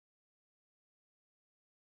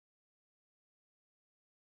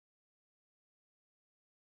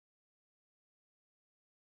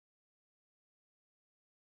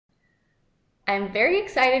I'm very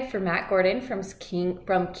excited for Matt Gordon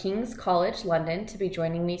from King's College London to be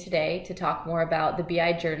joining me today to talk more about the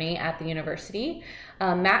BI journey at the university.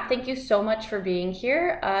 Matt, thank you so much for being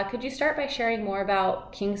here. Could you start by sharing more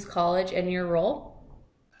about King's College and your role?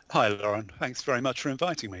 Hi, Lauren. Thanks very much for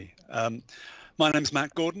inviting me. My name's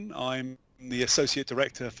Matt Gordon. I'm the Associate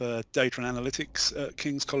Director for Data and Analytics at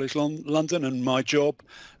King's College London, and my job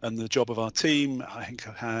and the job of our team, I think,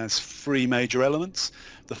 has three major elements.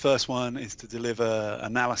 The first one is to deliver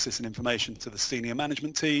analysis and information to the senior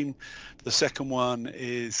management team. The second one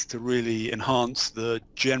is to really enhance the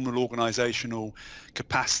general organizational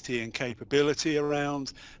capacity and capability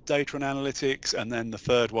around data and analytics. And then the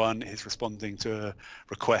third one is responding to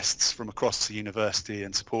requests from across the university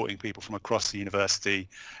and supporting people from across the university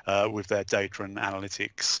with their data and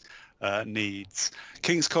analytics needs.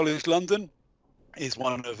 King's College London is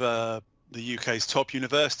one of the UK's top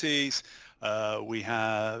universities. We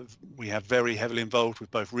have very heavily involved with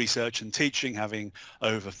both research and teaching, having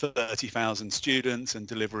over 30,000 students and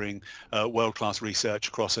delivering world-class research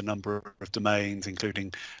across a number of domains,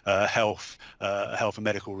 including health and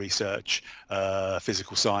medical research,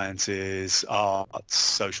 physical sciences, arts,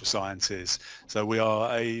 social sciences. So we are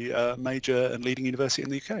a major and leading university in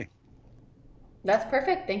the UK. That's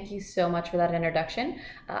perfect. Thank you so much for that introduction.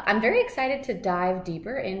 I'm very excited to dive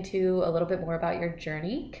deeper into a little bit more about your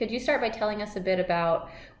journey. Could you start by telling us a bit about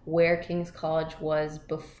where King's College was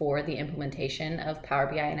before the implementation of Power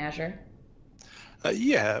BI in Azure?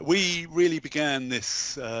 Yeah, we really began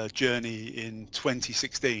this journey in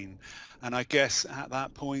 2016. And I guess at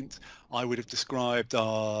that point, I would have described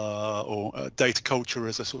our data culture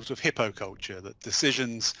as a sort of hippo culture, that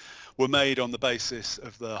decisions were made on the basis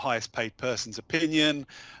of the highest paid person's opinion,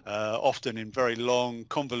 often in very long,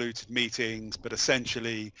 convoluted meetings, but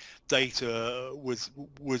essentially data was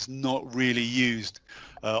not really used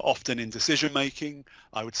often in decision making.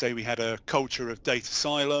 I would say we had a culture of data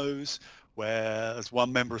silos, where, as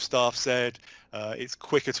one member of staff said, it's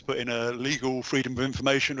quicker to put in a legal freedom of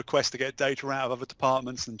information request to get data out of other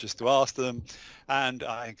departments than just to ask them. And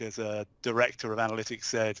I think, as a director of analytics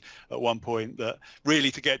said at one point, that really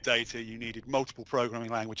to get data you needed multiple programming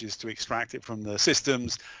languages to extract it from the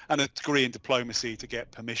systems and a degree in diplomacy to get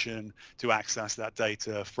permission to access that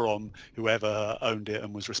data from whoever owned it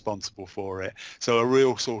and was responsible for it. So a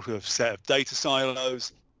real sort of set of data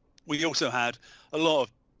silos. We also had a lot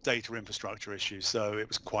of data infrastructure issues. So it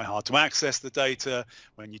was quite hard to access the data.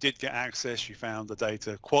 When you did get access, you found the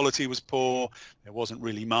data quality was poor. There wasn't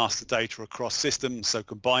really master data across systems. So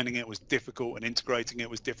combining it was difficult and integrating it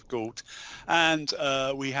was difficult. And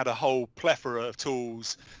we had a whole plethora of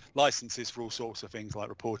tools, licenses for all sorts of things like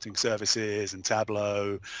reporting services and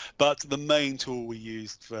Tableau. But the main tool we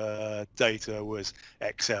used for data was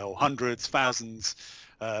Excel, hundreds, thousands,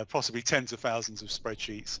 possibly tens of thousands of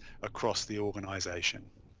spreadsheets across the organization.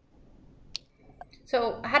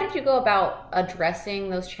 So, how did you go about addressing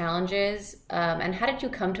those challenges, and how did you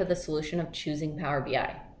come to the solution of choosing Power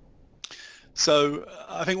BI? So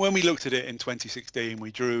I think when we looked at it in 2016,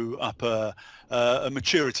 we drew up a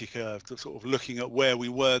maturity curve to sort of looking at where we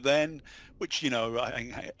were then, which, I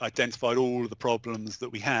think identified all of the problems that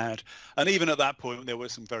we had. And even at that point, there were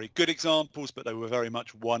some very good examples, but they were very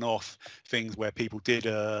much one-off things where people did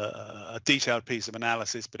a detailed piece of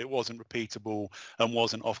analysis, but it wasn't repeatable and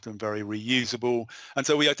wasn't often very reusable. And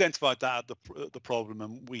so we identified that the problem,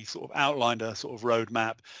 and we sort of outlined a sort of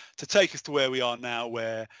roadmap to take us to where we are now,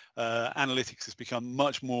 where analytics has become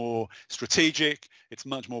much more strategic. It's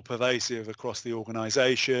much more pervasive across the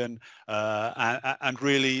organization. And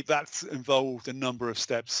really that's involved a number of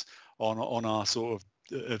steps on our sort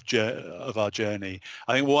of our journey.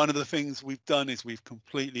 I think one of the things we've done is we've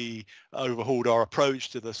completely overhauled our approach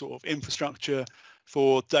to the sort of infrastructure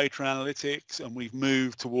for data analytics, and we've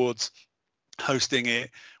moved towards hosting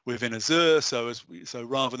it within Azure. So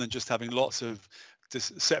rather than just having lots of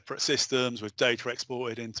separate systems with data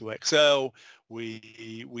exported into Excel,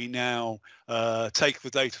 we now take the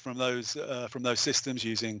data from those systems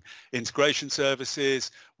using integration services.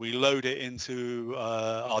 We load it into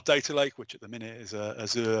our data lake, which at the minute is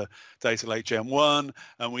Azure Data Lake Gen 1,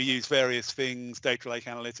 and we use various things, Data Lake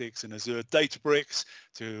Analytics and Azure Databricks,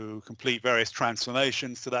 to complete various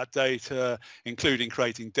transformations to that data, including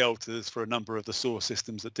creating deltas for a number of the source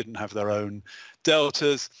systems that didn't have their own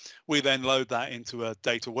deltas. We then load that into a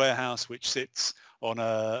data warehouse, which sits on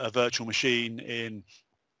a virtual machine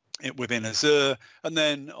within Azure, and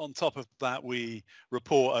then on top of that we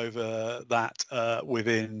report over that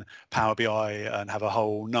within Power BI and have a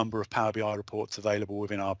whole number of Power BI reports available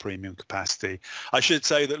within our premium capacity. I should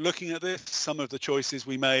say that looking at this, some of the choices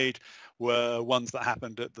we made were ones that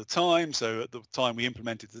happened at the time. So at the time we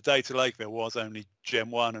implemented the data lake, there was only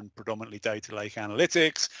Gen 1 and predominantly data lake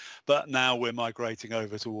analytics, but now we're migrating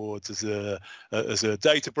over towards Azure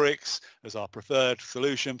Databricks as our preferred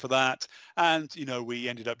solution for that. And, you know, we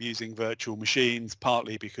ended up using virtual machines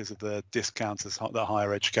partly because of the discounts as the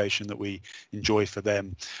higher education that we enjoy for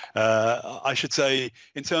them. I should say,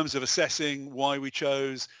 in terms of assessing why we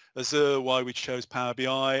chose Azure, why we chose Power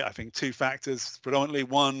BI, I think two factors predominantly.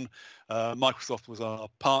 One, Microsoft was our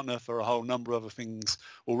partner for a whole number of other things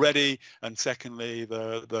already, and secondly,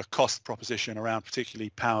 the cost proposition around particularly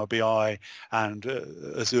Power BI and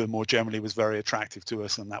Azure more generally was very attractive to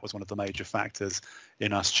us, and that was one of the major factors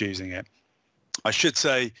in us choosing it. I should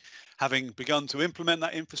say, having begun to implement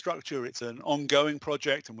that infrastructure, it's an ongoing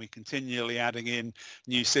project and we're continually adding in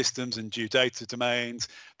new systems and new data domains.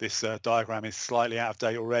 This diagram is slightly out of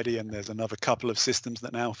date already, and there's another couple of systems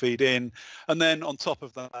that now feed in. And then on top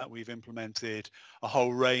of that, we've implemented a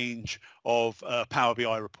whole range of Power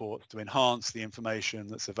BI reports to enhance the information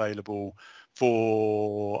that's available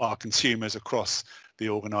for our consumers across the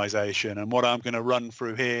organization. And what I'm going to run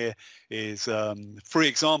through here is 3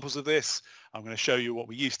 examples of this. I'm going to show you what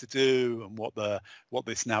we used to do and what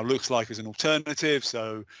this now looks like as an alternative.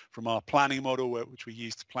 So from our planning model, which we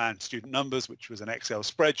used to plan student numbers, which was an Excel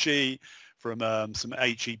spreadsheet, from some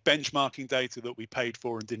HE benchmarking data that we paid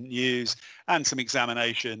for and didn't use, and some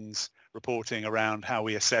examinations reporting around how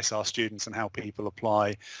we assess our students and how people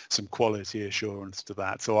apply some quality assurance to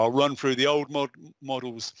that. So I'll run through the old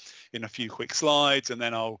models in a few quick slides, and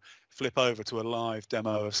then I'll flip over to a live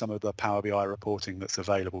demo of some of the Power BI reporting that's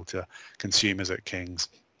available to consumers at King's.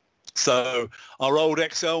 So our old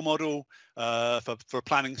Excel model for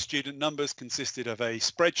planning student numbers consisted of a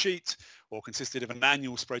spreadsheet, or consisted of an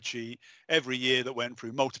annual spreadsheet every year that went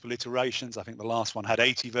through multiple iterations. I think the last one had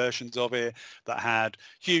 80 versions of it, that had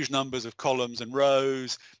huge numbers of columns and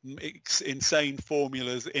rows, insane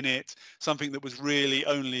formulas in it, something that was really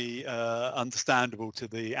only understandable to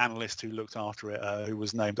the analyst who looked after it, who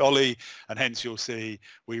was named Ollie, and hence you'll see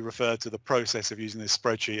we refer to the process of using this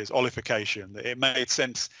spreadsheet as Ollification. It made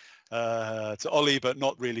sense to Ollie, but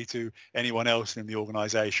not really to anyone else in the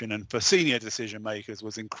organization, and for senior decision makers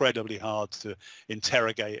was incredibly hard to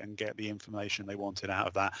interrogate and get the information they wanted out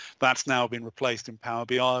of that. That's now been replaced in Power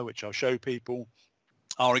BI, which I'll show people.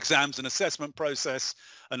 Our exams and assessment process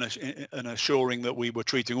and assuring that we were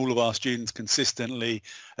treating all of our students consistently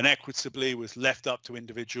and equitably was left up to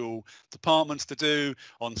individual departments to do.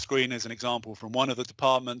 On screen is an example from one of the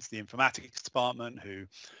departments, the informatics department, who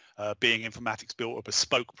being informatics built a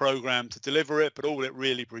bespoke program to deliver it, but all it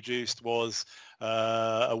really produced was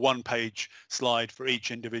a one-page slide for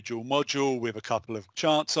each individual module with a couple of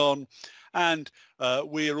charts on. And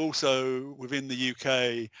we are also, within the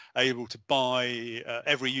UK, able to buy,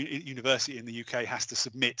 every university in the UK has to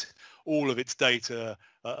submit all of its data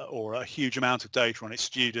or a huge amount of data on its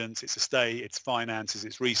students, its estate, its finances,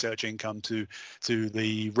 its research income to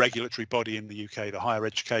the regulatory body in the UK, the Higher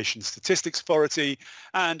Education Statistics Authority.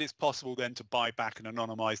 And it's possible then to buy back an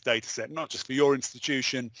anonymized data set, not just for your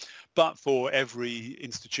institution, but for every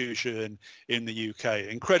institution in the UK.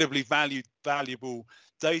 Incredibly valuable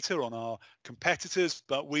data on our competitors,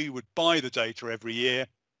 but we would buy the data every year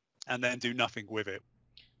and then do nothing with it.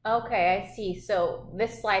 Okay, I see. So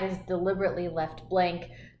this slide is deliberately left blank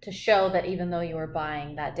to show that even though you were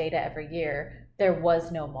buying that data every year, there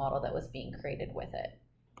was no model that was being created with it.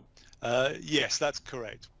 Yes, that's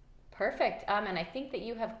correct. Perfect. And I think that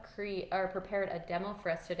you have prepared a demo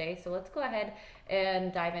for us today. So let's go ahead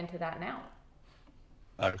and dive into that now.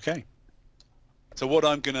 Okay. So what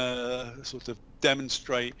I'm going to sort of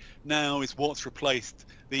demonstrate now is what's replaced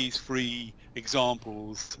these 3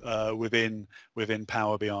 examples within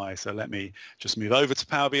Power BI. So let me just move over to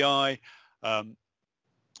Power BI. And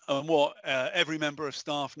what every member of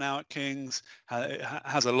staff now at King's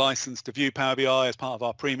has a license to view Power BI as part of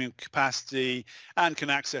our premium capacity, and can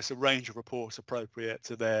access a range of reports appropriate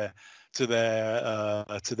to their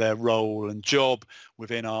role and job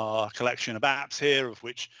within our collection of apps here, of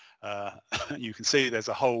which you can see there's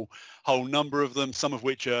a whole number of them, some of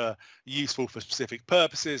which are useful for specific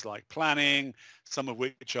purposes like planning, some of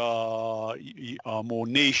which are more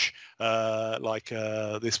niche, like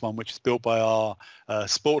this one, which is built by our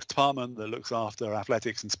sports department that looks after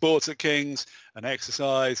athletics and sports at King's and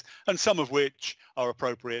exercise, and some of which are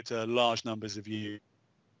appropriate to large numbers of users.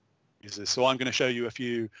 So I'm going to show you a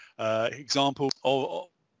few examples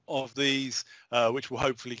of these, which will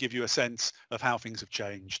hopefully give you a sense of how things have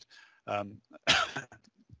changed.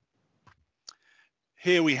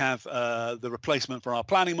 here we have the replacement for our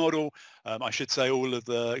planning model. I should say all of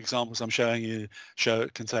the examples I'm showing you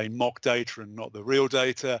contain mock data and not the real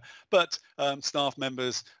data, but staff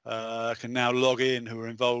members can now log in who are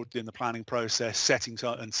involved in the planning process, setting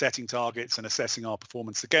targets and assessing our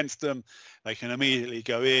performance against them. They can immediately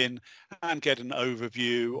go in and get an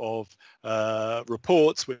overview of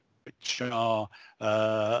reports which are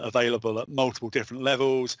available at multiple different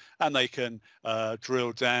levels, and they can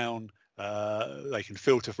drill down. They can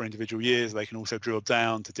filter for individual years. They can also drill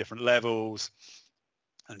down to different levels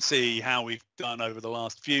and see how we've done over the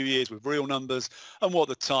last few years with real numbers and what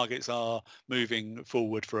the targets are moving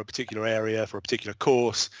forward for a particular area, for a particular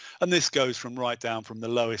course. And this goes from right down from the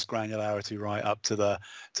lowest granularity right up to the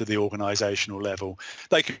organisational level.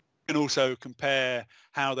 They can also compare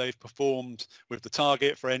how they've performed with the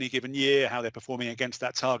target for any given year, how they're performing against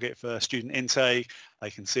that target for student intake.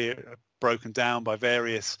 They can see it broken down by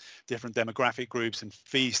various different demographic groups and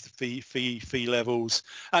fee levels,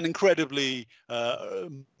 and incredibly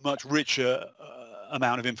much richer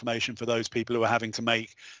amount of information for those people who are having to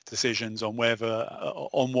make decisions on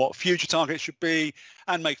on what future targets should be,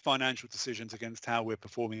 and make financial decisions against how we're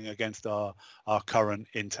performing against our current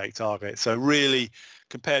intake targets. So really,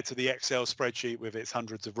 compared to the Excel spreadsheet with its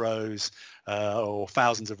hundreds of rows or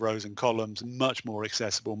thousands of rows and columns, much more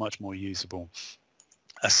accessible, much more usable.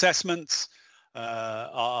 Assessments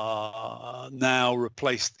are now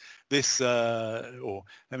replaced this, or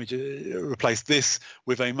let me just replace this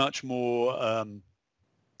with a much more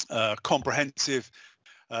comprehensive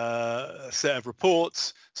set of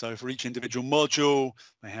reports. So for each individual module,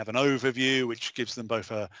 they have an overview which gives them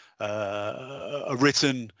both a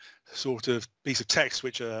written sort of piece of text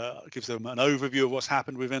which gives them an overview of what's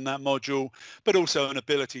happened within that module, but also an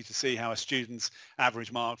ability to see how a student's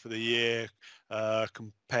average mark for the year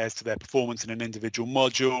compares to their performance in an individual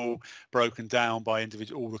module, broken down by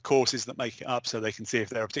all the courses that make it up, so they can see if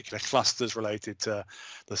there are particular clusters related to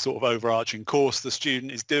the sort of overarching course the student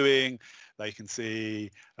is doing. They can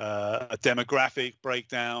see a demographic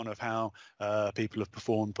breakdown of how people have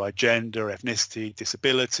performed by gender, ethnicity,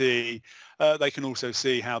 disability. They can also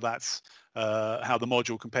see how that's how the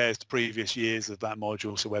module compares to previous years of that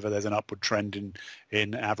module, so whether there's an upward trend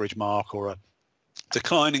in average mark or a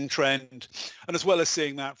declining trend. And as well as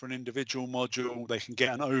seeing that for an individual module, they can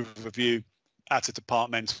get an overview at a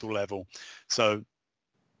departmental level. So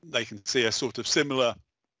they can see a sort of similar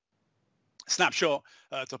snapshot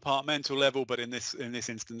at departmental level, but in this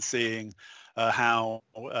instance seeing how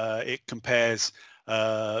it compares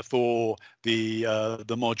for the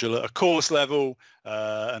module at a course level,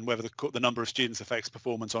 and whether the number of students affects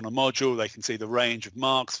performance on a module. They can see the range of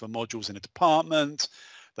marks for modules in a department.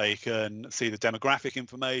 They can see the demographic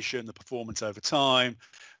information, the performance over time.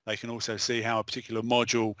 They can also see how a particular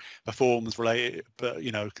module performs related, but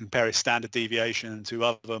compare its standard deviation to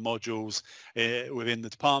other modules within the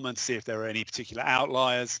department to see if there are any particular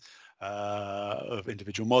outliers of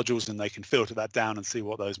individual modules, and they can filter that down and see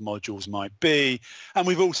what those modules might be. And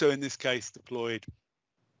we've also in this case deployed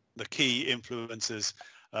the key influencers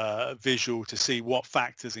visual to see what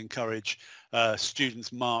factors encourage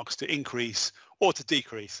students' marks to increase or to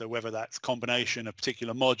decrease. So whether that's combination of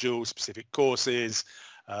particular modules, specific courses,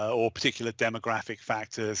 or particular demographic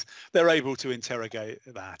factors, they're able to interrogate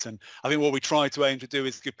that. And I think what we try to aim to do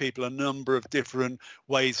is give people a number of different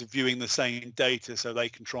ways of viewing the same data, so they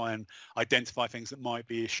can try and identify things that might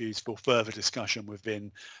be issues for further discussion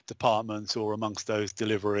within departments or amongst those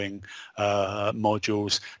delivering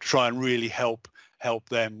modules, to try and really help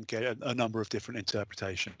them get a number of different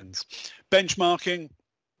interpretations. Benchmarking.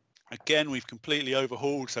 Again, we've completely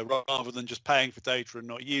overhauled, so rather than just paying for data and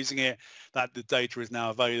not using it, that the data is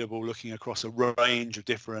now available looking across a range of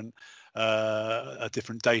different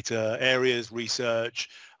data areas: research,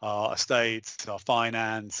 our estates, our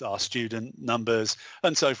finance, our student numbers.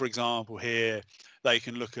 And so, for example, here they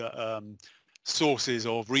can look at sources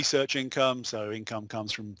of research income. So income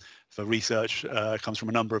comes from, for research, comes from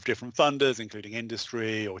a number of different funders, including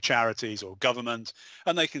industry or charities or government,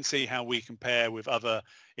 and they can see how we compare with other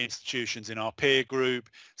institutions in our peer group,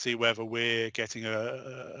 see whether we're getting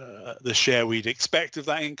the share we'd expect of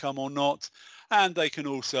that income or not. And they can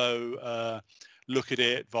also look at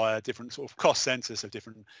it via different sort of cost centers, so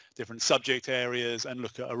different subject areas, and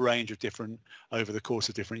look at a range of different, over the course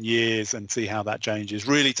of different years, and see how that changes,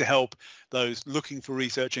 really to help those looking for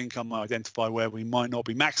research income identify where we might not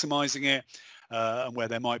be maximizing it, and where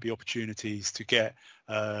there might be opportunities to get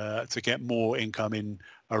more income in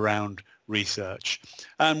around research.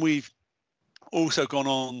 And we've also gone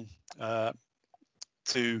on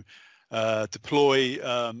to deploy.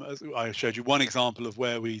 I showed you one example of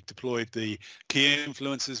where we deployed the key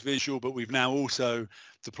influencers visual, but we've now also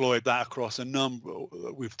deployed that across a number.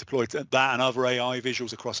 We've deployed that and other AI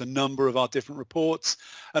visuals across a number of our different reports.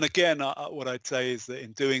 And again, what I'd say is that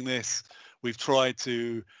in doing this, we've tried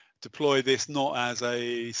to deploy this not as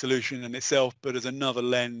a solution in itself, but as another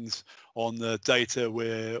lens on the data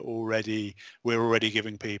we're already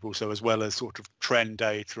giving people. So as well as sort of trend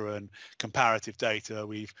data and comparative data,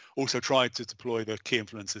 we've also tried to deploy the key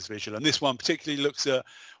influencers visual. And this one particularly looks at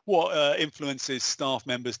what influences staff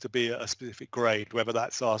members to be at a specific grade, whether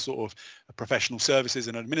that's our sort of professional services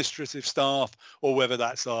and administrative staff, or whether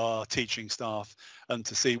that's our teaching staff, and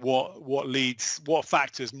to see what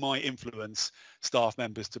factors might influence staff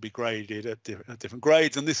members to be graded at different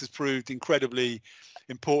grades. And this has proved incredibly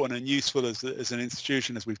important and useful as an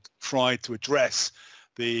institution, as we've tried to address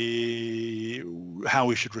how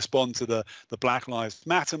we should respond to the Black Lives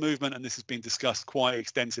Matter movement. And this has been discussed quite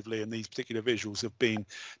extensively, and these particular visuals have been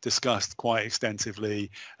discussed quite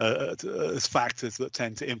extensively as factors that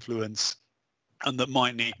tend to influence and that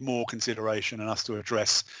might need more consideration and us to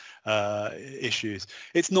address issues.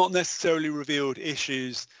 It's not necessarily revealed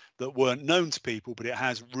issues that weren't known to people, but it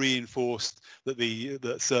has reinforced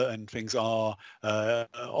that certain things are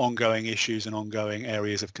ongoing issues and ongoing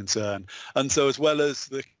areas of concern. And so, as well as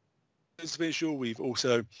the visual, we've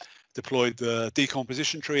also deployed the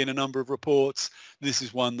decomposition tree in a number of reports. This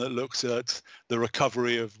is one that looks at the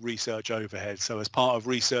recovery of research overhead. So as part of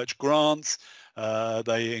research grants,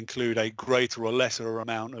 they include a greater or lesser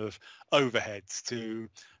amount of overheads to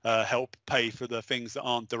help pay for the things that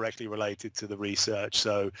aren't directly related to the research.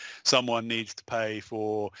 So someone needs to pay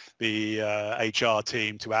for the HR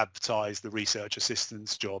team to advertise the research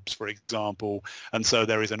assistants jobs, for example, and so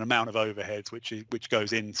there is an amount of overheads which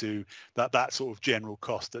goes into that sort of general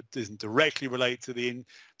cost that doesn't directly relate to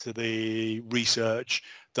the research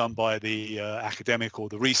done by the academic or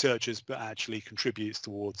the researchers, but actually contributes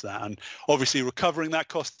towards that. And obviously recovering that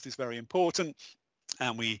cost is very important,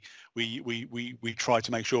 and we try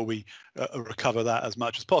to make sure we recover that as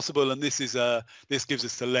much as possible. And this gives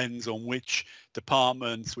us the lens on which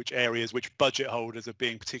departments, which areas, which budget holders are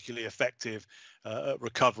being particularly effective at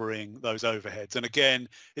recovering those overheads. And again,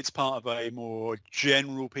 it's part of a more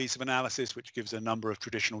general piece of analysis, which gives a number of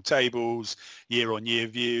traditional tables, year-on-year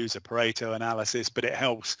views, a Pareto analysis, but it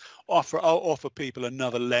helps offer people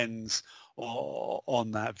another lens on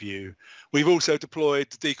that view. We've also deployed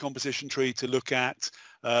the decomposition tree to look at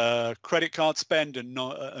credit card spend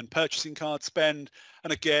and purchasing card spend.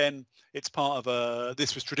 And again, it's part of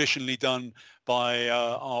this was traditionally done by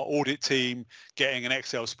our audit team, getting an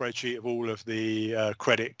Excel spreadsheet of all of the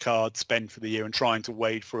credit card spend for the year and trying to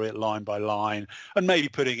wade through it line by line and maybe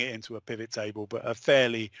putting it into a pivot table, but a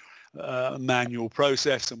fairly manual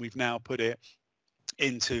process. And we've now put it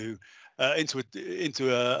into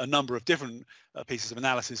a number of different pieces of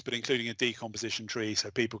analysis, but including a decomposition tree, so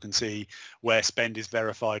people can see where spend is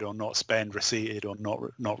verified or not spend, receipted or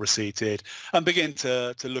not receipted, and begin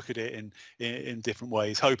to look at it in different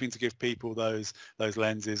ways, hoping to give people those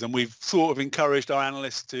lenses. And we've sort of encouraged our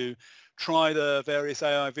analysts to try the various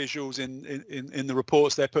AI visuals in the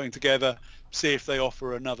reports they're putting together, see if they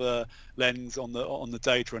offer another lens on the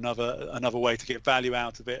data, another way to get value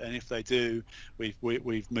out of it. And if they do,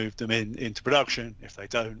 we've moved them into production. If they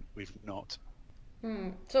don't, we've not.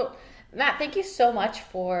 So, Matt, thank you so much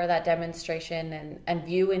for that demonstration and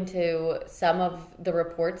view into some of the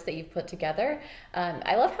reports that you've put together.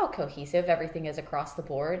 I love how cohesive everything is across the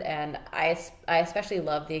board, and I especially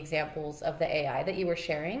love the examples of the AI that you were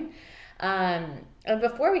sharing. And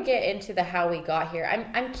before we get into the how we got here,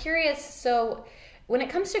 I'm curious. So, when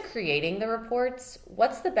it comes to creating the reports,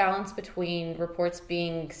 what's the balance between reports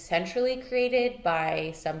being centrally created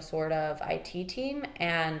by some sort of IT team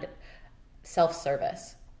and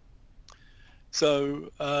self-service? So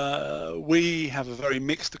we have a very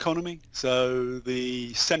mixed economy. So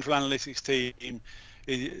the central analytics team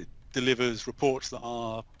delivers reports that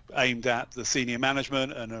are aimed at the senior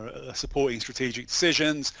management and are supporting strategic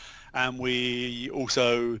decisions. And we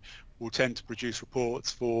also will tend to produce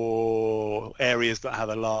reports for areas that have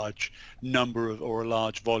a large number of or a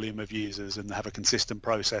large volume of users and have a consistent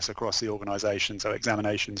process across the organization, so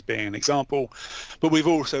examinations being an example. But we've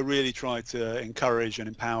also really tried to encourage and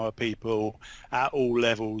empower people at all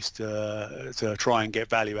levels to try and get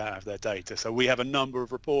value out of their data. So we have a number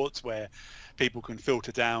of reports where people can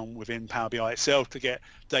filter down within Power BI itself to get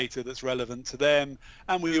data that's relevant to them.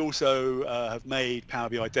 And we also have made Power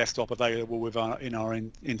BI Desktop available in our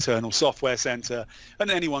internal software center,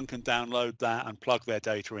 and anyone can download that and plug their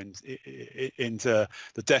data into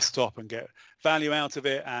the desktop and get value out of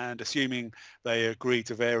it. And assuming they agree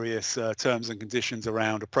to various terms and conditions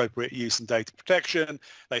around appropriate use and data protection,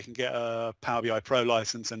 they can get a Power BI Pro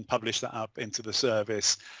license and publish that up into the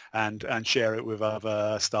service and share it with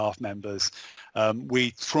other staff members.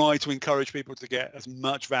 We try to encourage people to get as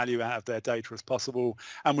much value out of their data as possible,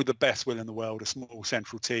 and with the best will in the world, a small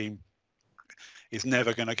central team is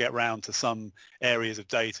never going to get round to some areas of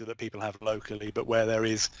data that people have locally, but where there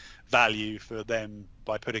is value for them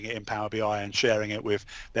by putting it in Power BI and sharing it with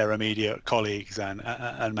their immediate colleagues and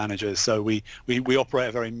managers. So we operate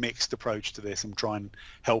a very mixed approach to this and try and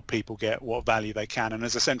help people get what value they can. And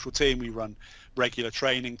as a central team, we run regular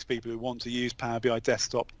training to people who want to use Power BI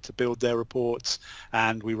Desktop to build their reports,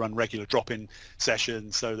 and we run regular drop-in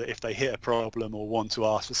sessions so that if they hit a problem or want to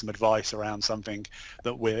ask for some advice around something,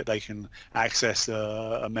 that they can access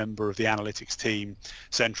a member of the analytics team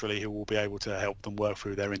centrally who will be able to help them work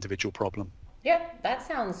through their individual problem. Yeah, that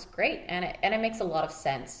sounds great, and it makes a lot of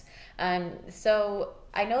sense. So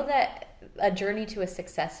I know that a journey to a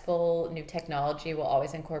successful new technology will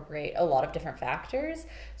always incorporate a lot of different factors.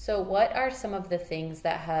 So what are some of the things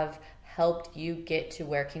that have helped you get to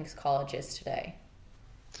where King's College is today?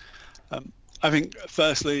 I think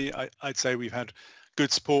firstly, I'd say we've had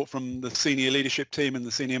good support from the senior leadership team and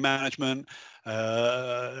the senior management.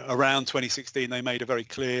 Around 2016, they made a very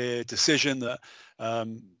clear decision that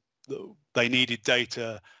they needed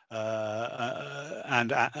data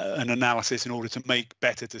and an analysis in order to make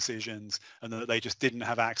better decisions, and that they just didn't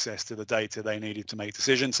have access to the data they needed to make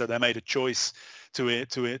decisions. So they made a choice to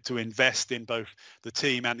invest in both the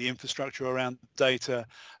team and the infrastructure around data.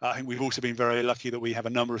 I think we've also been very lucky that we have a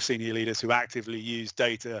number of senior leaders who actively use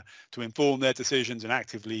data to inform their decisions and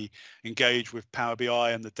actively engage with Power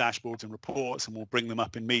BI and the dashboards and reports, and will bring them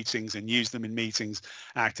up in meetings and use them in meetings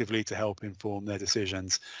actively to help inform their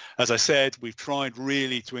decisions. As I said, we've tried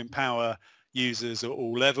really to empower users at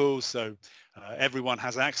all levels. So everyone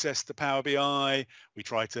has access to Power BI. We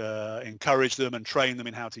try to encourage them and train them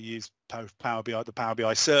in how to use Power BI, the Power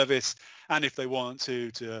BI service. And if they want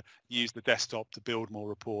to use the desktop to build more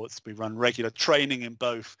reports, we run regular training in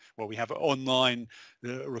both. Well, we have online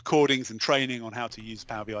recordings and training on how to use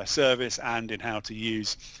Power BI service and in how to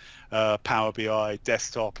use Power BI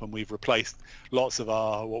desktop. And we've replaced lots of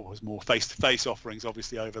our what was more face-to-face offerings,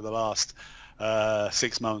 obviously, over the last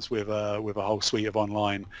 6 months with a whole suite of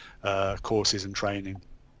online courses and training.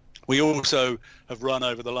 We also have run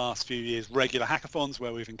over the last few years regular hackathons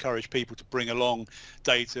where we've encouraged people to bring along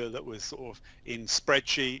data that was sort of in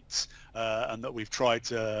spreadsheets and that we've tried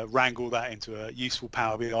to wrangle that into a useful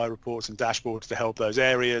Power BI reports and dashboards to help those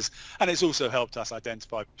areas. And it's also helped us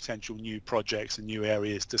identify potential new projects and new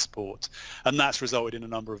areas to support. And that's resulted in a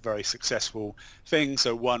number of very successful things.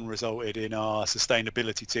 So one resulted in our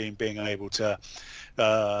sustainability team being able to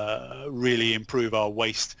really improve our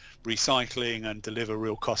waste recycling and deliver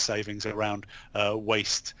real cost savings around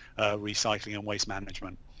waste recycling and waste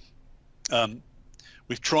management.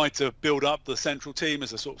 We've tried to build up the central team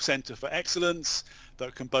as a sort of centre for excellence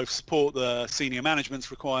that can both support the senior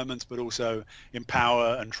management's requirements but also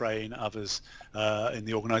empower and train others in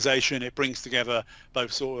the organisation. It brings together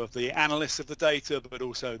both sort of the analysts of the data but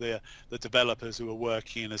also the developers who are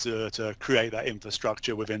working in Azure to create that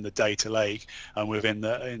infrastructure within the data lake and within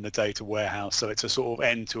the data warehouse. So it's a sort of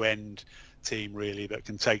end-to-end team really that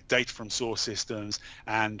can take data from source systems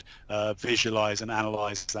and visualize and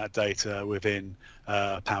analyze that data within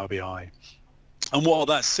Power BI. And what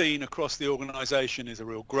that's seen across the organization is a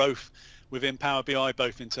real growth within Power BI,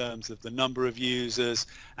 both in terms of the number of users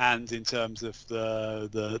and in terms of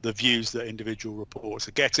the views that individual reports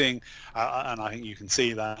are getting. And I think you can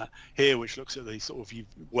see that here, which looks at the sort of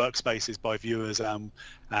workspaces by viewers and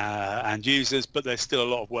users, but there's still a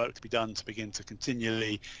lot of work to be done to begin to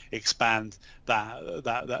continually expand that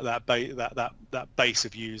base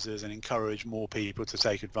of users and encourage more people to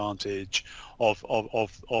take advantage of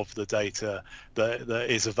the data that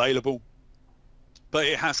is available. But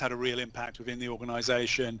it has had a real impact within the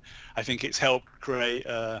organisation. I think it's helped create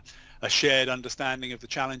a a shared understanding of the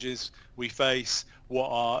challenges we face,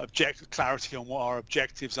 clarity on what our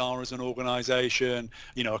objectives are as an organization,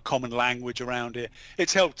 a common language around it.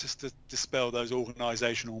 It's helped us to dispel those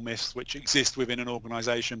organizational myths which exist within an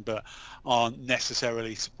organization but aren't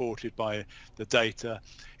necessarily supported by the data.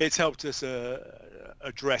 It's helped us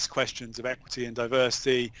address questions of equity and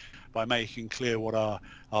diversity by making clear what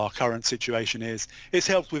our current situation is. It's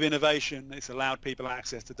helped with innovation. It's allowed people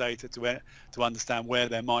access to data to understand where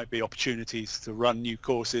there might be opportunities to run new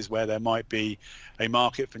courses, where there might be a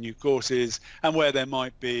market for new courses, and where there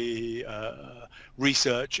might be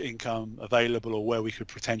research income available, or where we could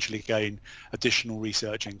potentially gain additional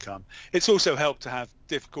research income. It's also helped to have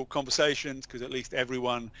difficult conversations, because at least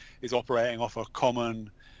everyone is operating off a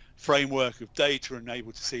common framework of data and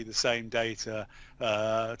able to see the same data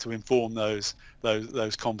to inform those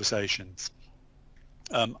conversations.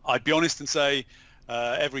 I'd be honest and say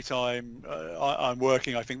every time I'm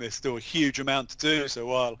working, I think there's still a huge amount to do. So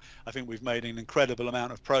while I think we've made an incredible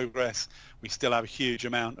amount of progress, we still have a huge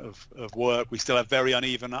amount of work. We still have very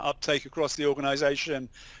uneven uptake across the organization,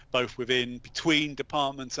 both between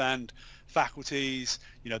departments and faculties.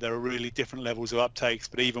 There are really different levels of uptakes,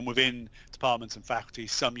 but even within departments and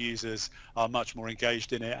faculties, some users are much more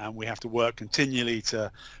engaged in it, and we have to work continually to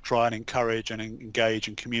try and encourage and engage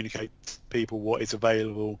and communicate to people what is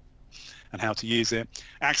available and how to use it.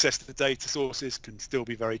 Access to the data sources can still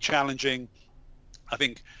be very challenging. I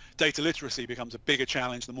think data literacy becomes a bigger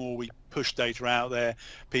challenge the more we push data out there,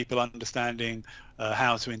 people understanding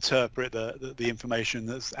how to interpret the information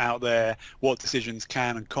that's out there, what decisions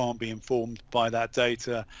can and can't be informed by that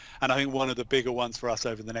data. And I think one of the bigger ones for us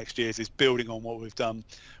over the next years is building on what we've done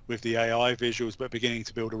with the AI visuals, but beginning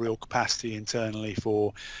to build a real capacity internally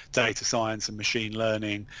for data science and machine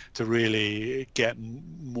learning to really get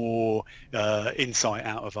more insight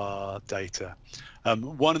out of our data.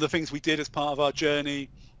 One of the things we did as part of our journey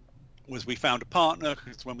was we found a partner,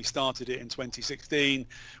 because when we started it in 2016,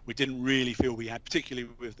 we didn't really feel we had, particularly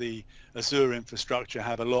with the Azure infrastructure,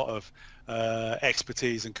 have a lot of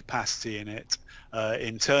expertise and capacity in it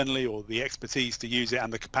internally, or the expertise to use it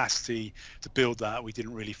and the capacity to build that we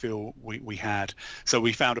didn't really feel we had. So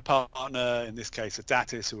we found a partner, in this case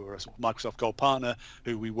Adatis, who are a sort of Microsoft Gold partner,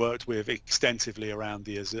 who we worked with extensively around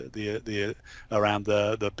the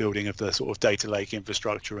building of the sort of data lake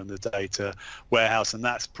infrastructure and the data warehouse, and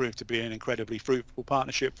that's proved to be an incredibly fruitful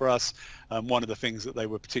partnership for us. One of the things that they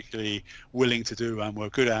were particularly willing to do and were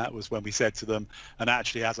good at was when we said to them, and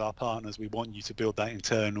actually as our partners, we want you to build that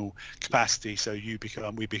internal capacity so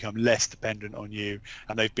we become less dependent on you,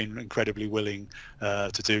 and they've been incredibly willing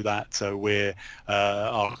to do that. So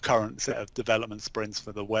our current set of development sprints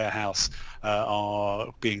for the warehouse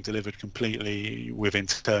are being delivered completely with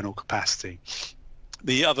internal capacity.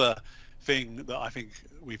 The other thing that I think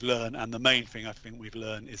we've learned, and the main thing I think we've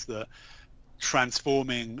learned, is that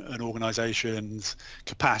transforming an organization's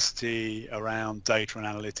capacity around data and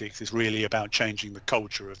analytics is really about changing the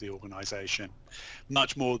culture of the organization.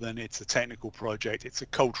 Much more than it's a technical project, it's a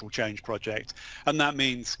cultural change project, and that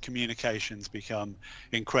means communications become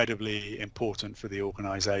incredibly important for the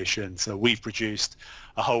organization. So we've produced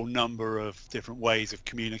a whole number of different ways of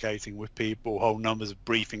communicating with people, whole numbers of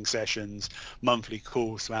briefing sessions, monthly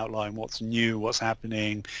calls to outline what's new, what's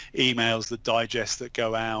happening, emails that digest that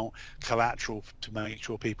go out, collateral to make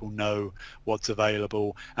sure people know what's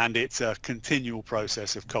available, and it's a continual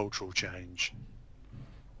process of cultural change.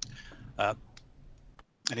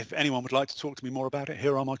 And if anyone would like to talk to me more about it,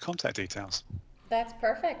 here are my contact details. That's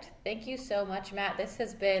perfect. Thank you so much, Matt. This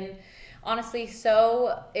has been honestly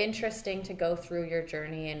so interesting to go through your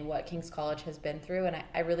journey and what King's College has been through, and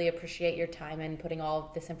I really appreciate your time in putting all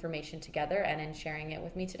of this information together and in sharing it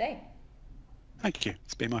with me today. Thank you.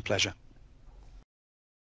 It's been my pleasure.